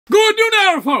Good noon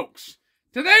there, folks.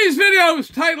 Today's video is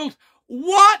titled,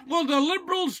 What Will the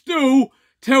Liberals Do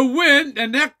to Win the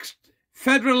Next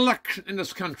Federal Election in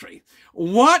this country?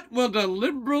 What will the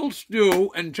Liberals do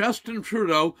and Justin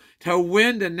Trudeau to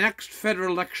win the next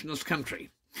federal election in this country?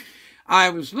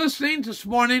 I was listening this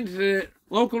morning to the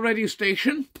local radio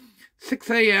station, 6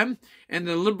 a.m., and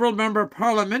the Liberal Member of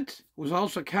Parliament, who was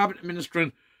also Cabinet Minister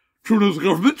in Trudeau's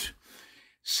government,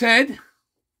 said,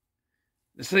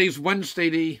 today's Wednesday,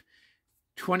 the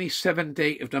 27th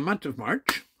day of the month of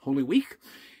March, Holy Week,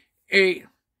 the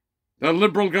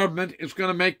Liberal government is going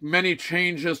to make many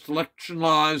changes to election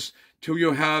laws till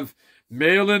you have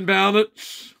mail-in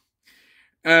ballots,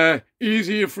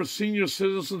 easier for senior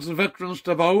citizens and veterans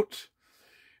to vote,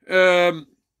 going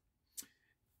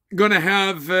to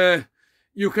have,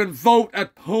 you can vote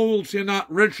at polls you're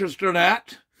not registered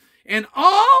at, and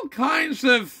all kinds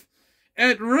of.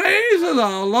 It raises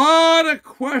a lot of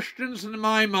questions in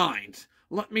my mind.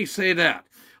 Let me say that.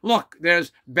 Look,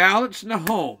 there's ballots in the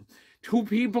home. Two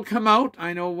people come out.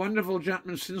 I know a wonderful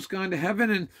gentleman since gone to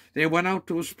heaven, and they went out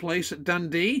to his place at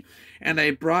Dundee, and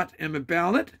they brought him a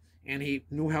ballot, and he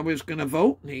knew how he was going to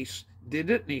vote, and he did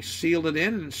it, and he sealed it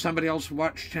in, and somebody else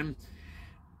watched him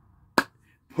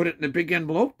put it in a big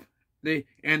envelope,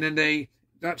 and then they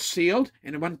got sealed,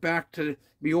 and it went back to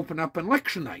be opened up on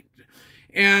election night.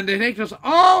 And they take us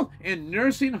all in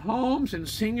nursing homes and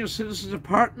senior citizens'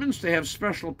 apartments. They have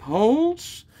special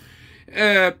polls.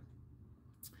 They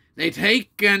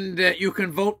take and you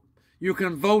can vote. You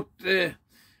can vote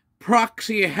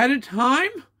proxy ahead of time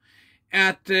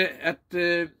at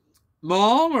the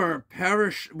mall or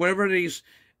parish, wherever these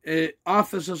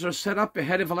offices are set up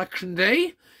ahead of election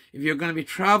day. If you're going to be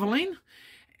traveling,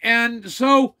 and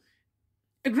so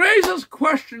it raises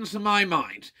questions in my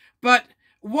mind. But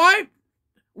why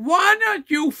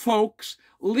don't you folks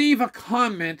leave a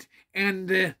comment in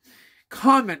the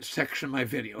comment section of my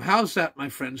video? How's that, my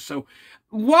friends? So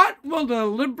what will the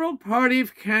Liberal Party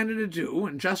of Canada do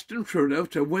and Justin Trudeau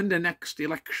to win the next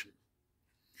election?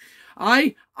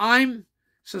 I'm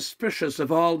suspicious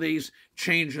of all these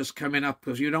changes coming up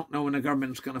because you don't know when the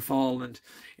government's going to fall and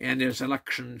there's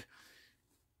election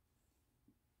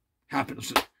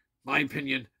happens. In my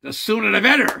opinion, the sooner the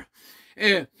better.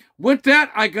 With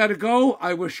that, I got to go.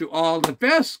 I wish you all the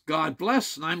best. God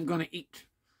bless, and I'm going to eat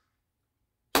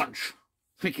lunch.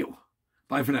 Thank you.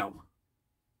 Bye for now.